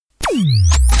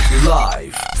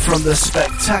Live from the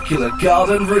spectacular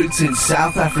Garden Roots in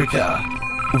South Africa.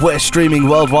 We're streaming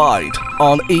worldwide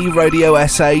on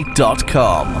eradiosa.com.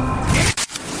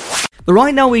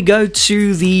 Right now we go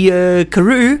to the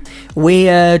Karoo,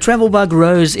 where Travelbug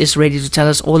Rose is ready to tell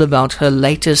us all about her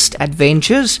latest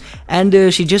adventures.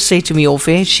 And she just said to me off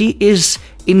air, she is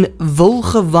in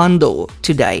Wilgewandel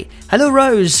today. Hello,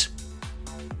 Rose.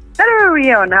 Hello,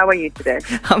 Leon. How are you today?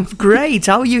 I'm great.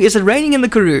 How are you? Is it raining in the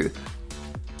Karoo?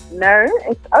 No,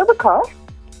 it's overcast.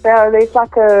 So there's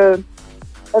like a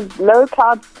low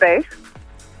cloud space.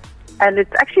 And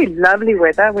it's actually lovely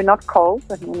weather. We're not cold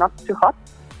and we're not too hot.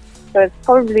 So it's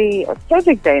probably a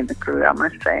perfect day in the Karoo, I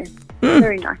must say.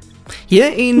 Very nice. Yeah,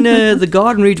 in the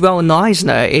Garden Route, well, nice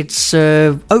now. It's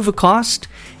overcast,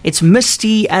 it's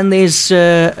misty, and there's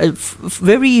a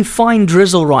very fine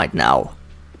drizzle right now.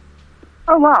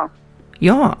 Oh, wow.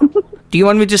 Yeah. Do you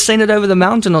want me to send it over the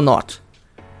mountain or not?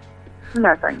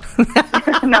 No, thanks.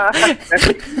 No. I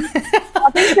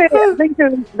think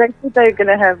they're going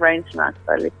to have rain tonight,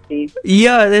 so let's see.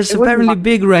 Yeah, there's apparently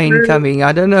big rain coming.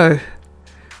 I don't know.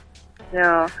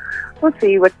 Yeah, we'll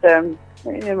see. What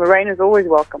rain is always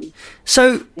welcome.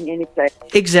 So in any place.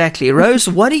 Exactly, Rose.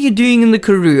 What are you doing in the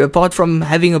Karoo apart from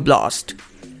having a blast?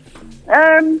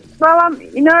 Well,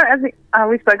 as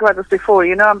we spoke about this before.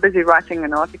 I'm busy writing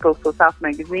an article for South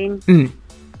Magazine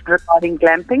regarding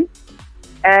glamping,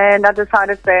 and I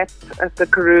decided that the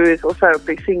Karoo is also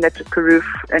seeing that the Karoo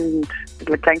and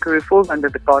the Klein Karoo falls under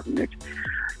the Garden Route.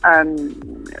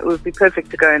 It would be perfect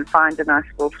to go and find a nice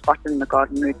little spot in the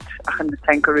Garden Route, in the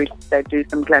Klein Karoo, to do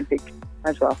some glamping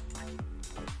as well.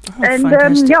 Oh, and so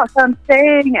I'm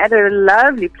staying at a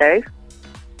lovely place,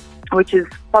 which is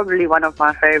probably one of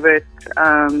my favorite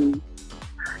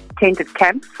tented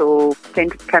camps or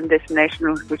tented camp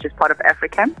destinations, which is part of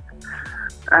AfriCamp.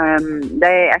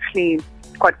 They actually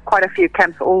quite a few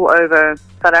camps all over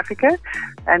South Africa,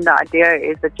 and the idea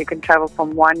is that you can travel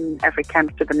from one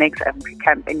AfriCamp to the next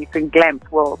AfriCamp, and you can glamp.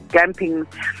 Well, glamping,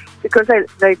 because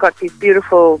they've got these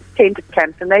beautiful tented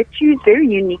camps, and they choose very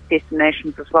unique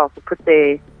destinations as well to put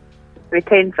their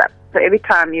tents up. So every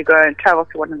time you go and travel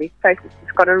to one of these places,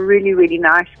 it's got a really, really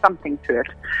nice something to it.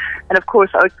 And of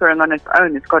course, Oudtshoorn on its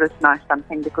own, it's got its nice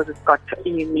something because it's got a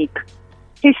unique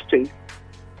history.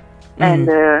 And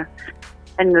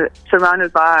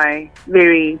surrounded by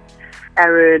very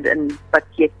arid but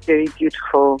yet very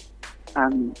beautiful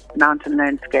mountain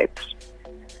landscapes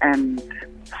and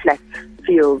flat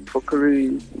fields for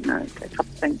Karoo, that type of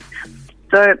thing.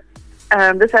 So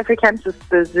this AfriCamp is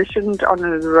positioned on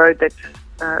a road that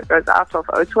goes out of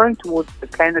Oudtshoorn towards the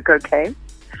Kanako Cave.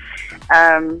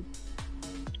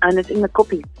 And it's in the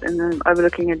koppies and then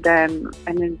overlooking a dam,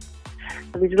 and then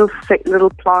these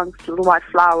little plants, little white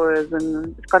flowers,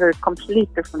 and it's got a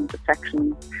complete different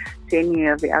attraction to any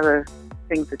of the other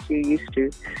things that you're used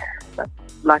to,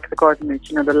 like the Garden Route,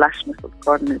 the lushness of the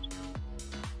Garden Route.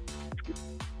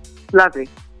 Lovely,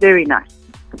 very nice.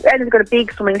 And it's got a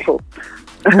big swimming pool.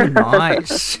 Oh,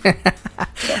 nice.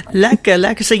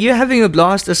 Lekker. So you're having a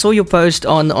blast. I saw your post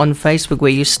on Facebook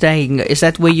where you're staying. Is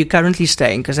that where you're currently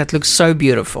staying? Because that looks so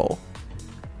beautiful.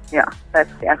 Yeah,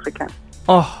 that's the AfriCamp.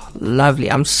 Oh, lovely.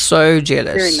 I'm so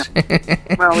jealous. Very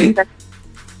nice. Well, we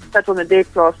sat on the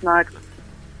deck last night,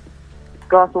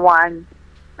 glass of wine,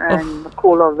 and the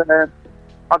call of the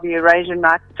Eurasian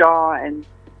nightjar, and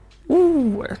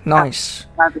ooh, nice.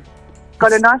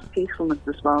 Got a nice peacefulness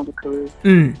as well, the Karoo.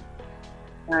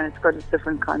 And it's got a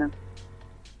different kind of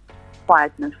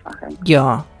quietness, I think.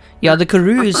 Yeah, the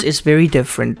Karoo is very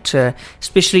different,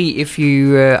 especially if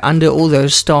you're under all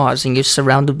those stars and you're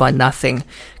surrounded by nothing.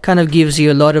 Kind of gives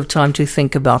you a lot of time to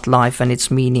think about life and its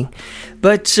meaning.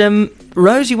 But,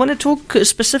 Rose, you want to talk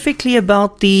specifically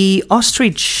about the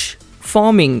ostrich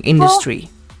farming industry?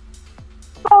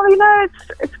 Well,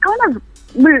 it's kind of,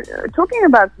 we're talking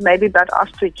about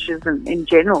ostriches in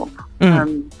general.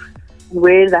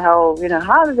 Where the hell,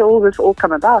 how does all this all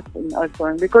come about in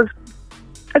Oudtshoorn? Because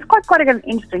it's quite an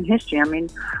interesting history. I mean,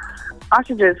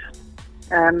 ostriches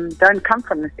don't come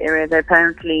from this area. They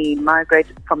apparently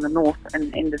migrated from the north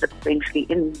and ended up eventually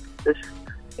in this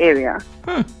area.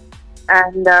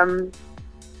 And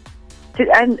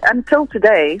until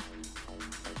today,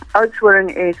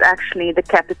 Oudtshoorn is actually the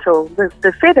capital,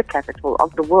 the feather capital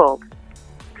of the world.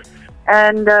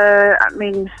 And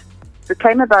it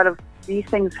came about of these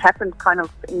things happened kind of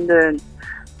in the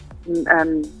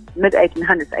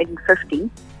mid-1800s, 1850,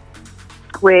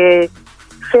 where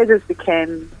feathers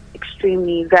became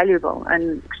extremely valuable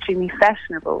and extremely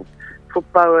fashionable for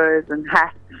boas and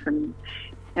hats and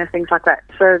things like that.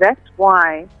 So that's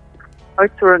why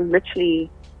Oudtshoorn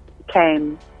literally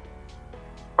became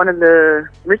one of the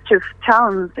richest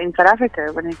towns in South Africa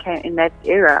when it came in that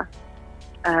era,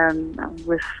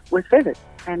 with feathers.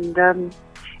 And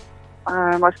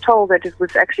I was told that it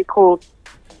was actually called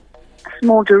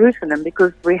Small Jerusalem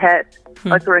because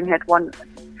Oudtshoorn had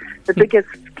the biggest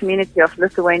community of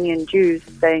Lithuanian Jews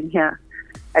staying here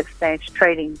at stage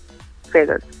trading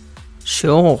feathers.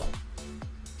 Sure.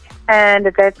 And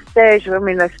at that stage, I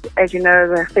mean, as you know,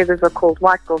 the feathers are called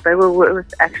white gold. They were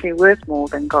actually worth more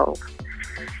than gold.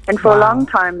 And for a long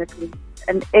time, it was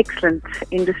an excellent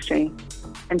industry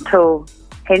until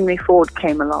Henry Ford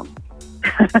came along.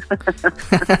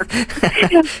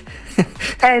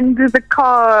 And the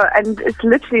car, and it's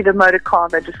literally the motor car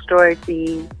that destroyed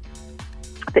the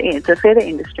feather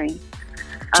industry.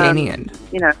 Genuine.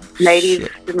 Ladies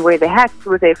didn't wear their hats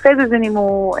with their feathers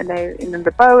anymore, and then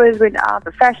the boas went out,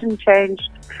 the fashion changed,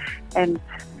 and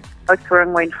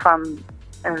Oudtshoorn went from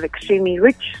an extremely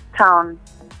rich town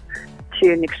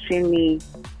to an extremely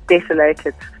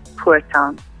desolated, poor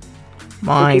town.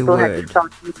 My people word. had to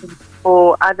start looking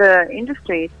for other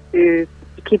industries to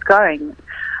keep going.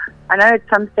 I know at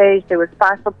some stage there was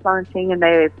spice planting, and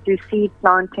they do seed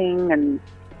planting and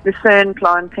lucerne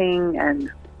planting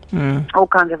and all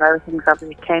kinds of other things that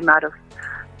came out of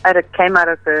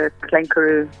the Klein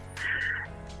Karoo.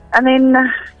 And then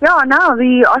now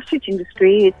the ostrich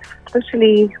industry,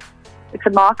 it's a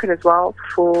market as well,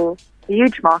 for a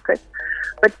huge market.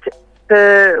 But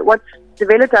what's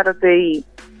developed out of the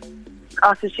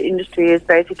ostrich industry is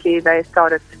basically they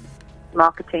started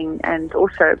marketing, and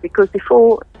also because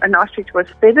before an ostrich was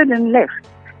feathered and left,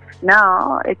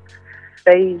 now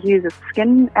they use its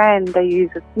skin and they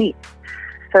use its meat.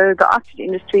 So the ostrich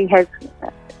industry has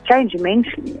changed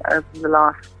immensely over the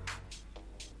last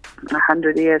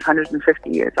 100 years, 150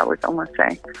 years, I would almost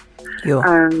say.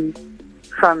 Yeah.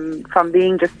 From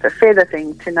being just a feather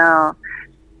thing to now,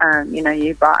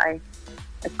 you buy,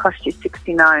 it costs you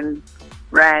 69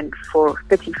 Rand for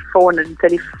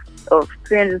 430 or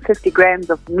 350 grams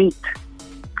of meat,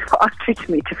 for ostrich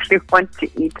meat, if you want to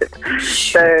eat it.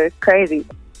 So crazy.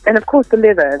 And of course the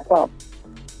leather as well.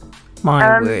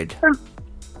 My word.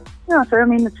 So I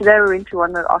mean, today we went to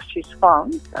one of the ostrich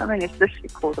farms. I mean, it's literally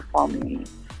called a farm,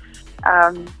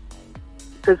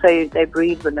 because they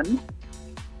breed with them,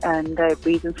 and they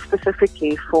breed them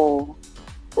specifically for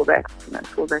that,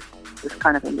 for this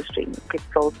kind of industry. It gets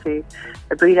sold to,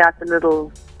 they breed out the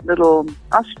little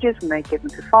ostriches, and they give them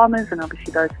to farmers, and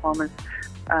obviously those farmers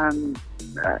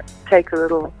take the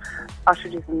little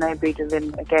ostriches and they breed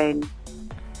them again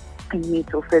in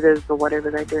meat or feathers or whatever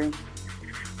they're doing.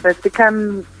 So it's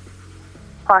become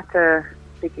quite a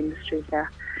big industry here.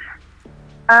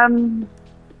 And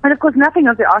of course, nothing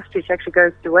of the ostrich actually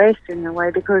goes to waste in a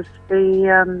way, because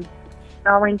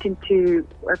I went into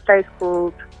a place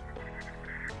called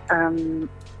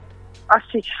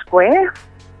Ostrich Square,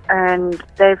 and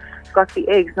they've got the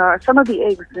eggs. Now, some of the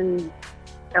eggs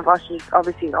of ostrich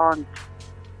obviously aren't,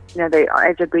 as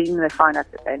they're breeding, they find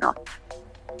out that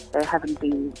they haven't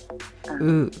been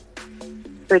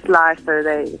fertilized, so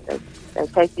they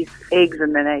take these eggs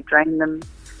and then they drain them,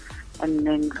 and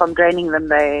then from draining them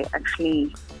they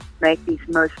actually make these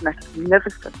most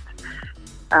magnificent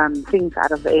things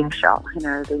out of the eggshell.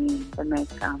 They make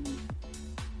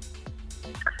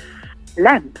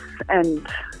lamps and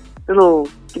little,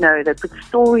 they put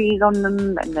stories on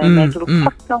them, and they make little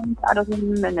pot plants out of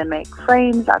them, and they make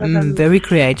frames out of them. Very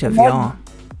creative, yeah.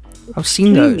 I've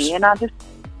seen those. And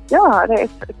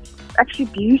it's actually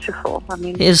beautiful. I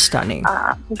mean, it is stunning.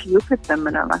 I just look at them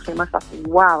and I think myself,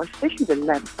 wow, especially the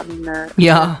lamps. I mean, the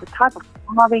type of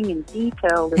carving and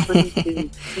detail they put into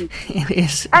it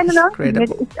is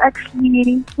incredible. It's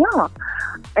actually,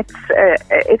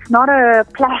 it's not a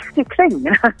plastic thing.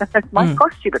 It might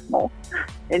cost you a bit more,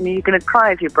 and you're going to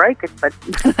cry if you break it. But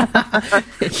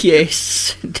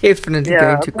yes, definitely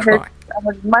going to cry. I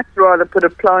would much rather put a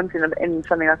plant in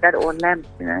something like that, or a lamp,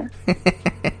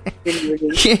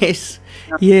 Yes,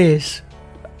 yes.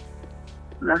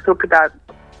 And I talk about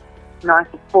nice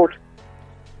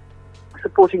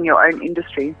supporting your own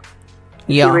industry.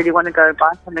 Yeah. If you really want to go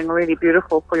buy something really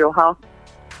beautiful for your house,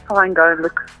 try and go and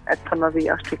look at some of the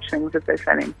ostrich things that they're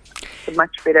selling. It's a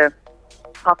much better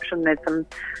option than some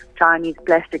Chinese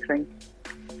plastic thing.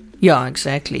 Yeah,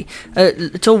 exactly.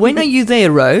 So when are you there,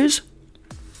 Rose?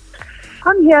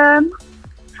 I'm here.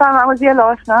 So I was here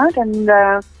last night, and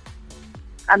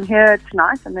I'm here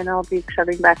tonight, and then I'll be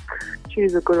traveling back to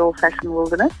the good old-fashioned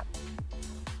wilderness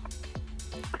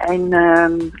and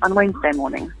on Wednesday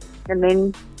morning. And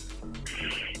then,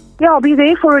 I'll be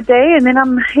there for a day, and then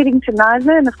I'm heading to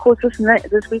Knysna. And of course,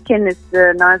 this weekend is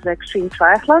the Knysna Extreme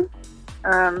Triathlon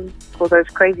for those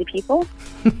crazy people.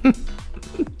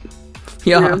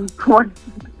 Yeah, What?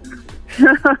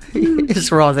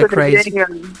 it's rather So they're crazy.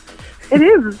 doing, it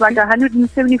is. It's like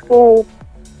 174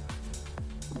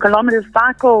 kilometers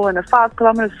cycle and a 5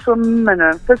 kilometer swim and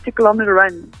a 50 kilometer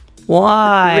run.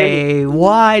 Why?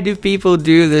 Why do people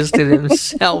do this to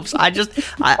themselves?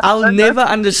 I'll never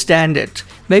understand it.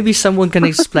 Maybe someone can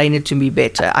explain it to me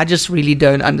better. I just really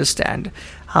don't understand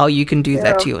how you can do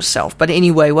that to yourself. But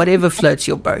anyway, whatever floats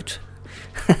your boat.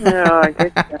 Yeah, I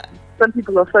guess so. Some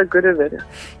people are so good at it.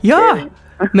 Yeah,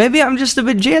 maybe I'm just a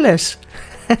bit jealous.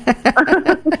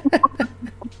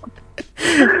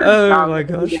 Oh my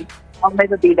gosh. I'll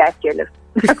never be that jealous.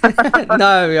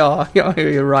 No, yeah,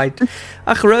 you're right.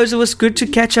 Ach, Rose, it was good to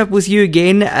catch up with you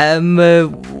again.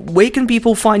 Where can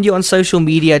people find you on social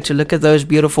media to look at those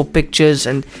beautiful pictures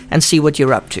and see what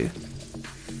you're up to?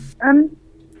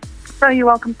 So you're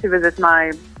welcome to visit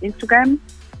my Instagram,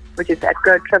 which is at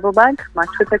 @GoTravelbug. My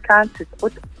Twitter account is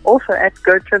also at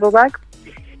 @GoTravelbug.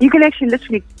 You can actually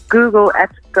literally Google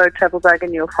 @GoTravelbug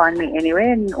and you'll find me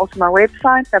anywhere. And also my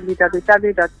website,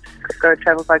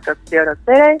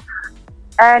 www.gotravelbug.co.za,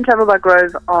 and Travelbug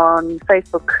Rose on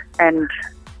Facebook and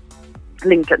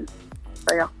LinkedIn.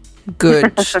 So yeah.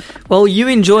 Good. Well, you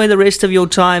enjoy the rest of your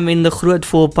time in the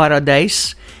Grootvoel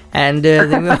Paradise. And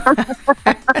then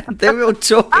we'll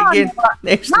talk again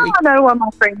next week. I know why my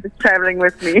friend is traveling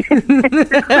with me.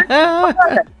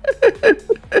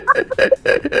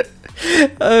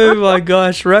 Oh my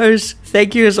gosh, Rose,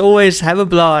 thank you as always. Have a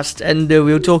blast, and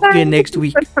we'll talk again next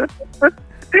week.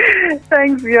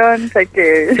 Thanks, Jan. Take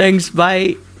care. Thanks,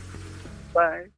 bye. Bye.